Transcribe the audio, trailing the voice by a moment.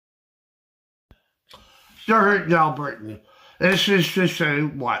Third now, Britain. This is to say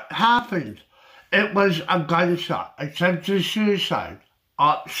what happened. It was a gunshot, attempted suicide,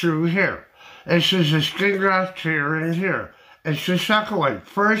 up through here. This is a skin graft here and here. It's the second one.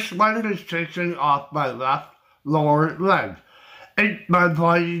 First one was taken off my left lower leg. My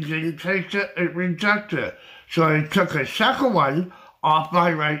body didn't take it, it rejected it. So I took a second one off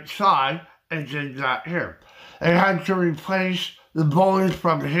my right side and did that here. I had to replace the bones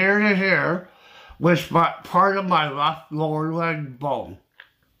from here to here with part of my left lower leg bone.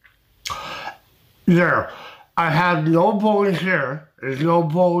 There. I have no bone here. There's no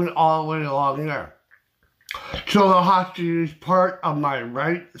bone all the way along there. So they'll have to use part of my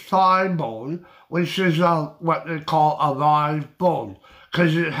right thigh bone, which is what they call a live bone,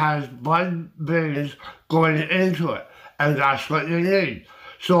 because it has blood veins going into it, and that's what you need.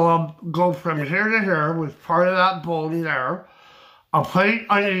 So I'll go from here to here with part of that bone there, a plate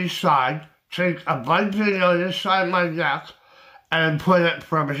on each side, take a blood vein on this side of my neck, and put it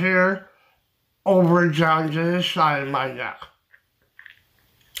from here over down to this side of my neck.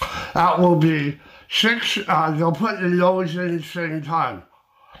 That will be 6, they'll put the nose in at the same time.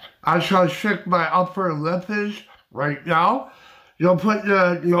 That's how thick my upper lip is right now. You'll put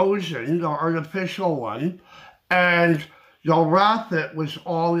the nose in, the artificial one, and you'll wrap it with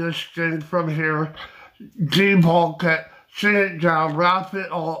all the skin from here, debulk it, sit it down, wrap it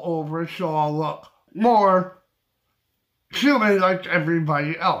all over so I'll look more human like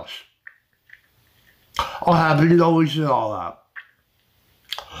everybody else. I'll have a nose and all that.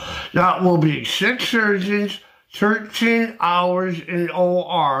 That will be 6 surgeons, 13 hours in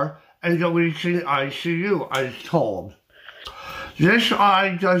OR, and a week in ICU, I was told. This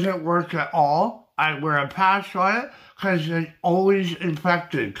eye doesn't work at all. I wear a patch on it because it's always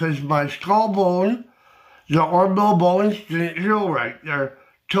infected, because my skull bone, the orbital bones didn't heal right. They're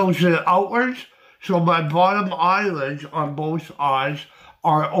tilted outwards, so my bottom eyelids on both eyes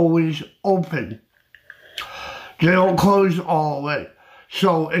are always open. They don't close all the way.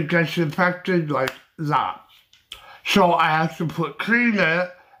 So it gets infected like that. So I have to put cream in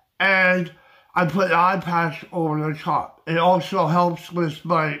it, and I put the eye patch over the top. It also helps with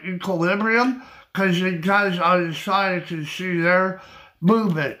my equilibrium, because it does on the side, I can see their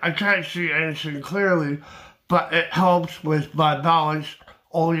movement. I can't see anything clearly, but it helps with my balance,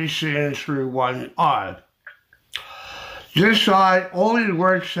 only seeing through one eye. This eye only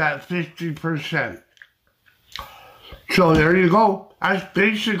works at 50%. So there you go. That's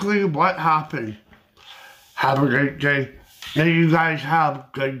basically what happened. Have a great day. May you guys have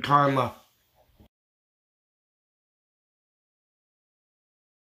good karma.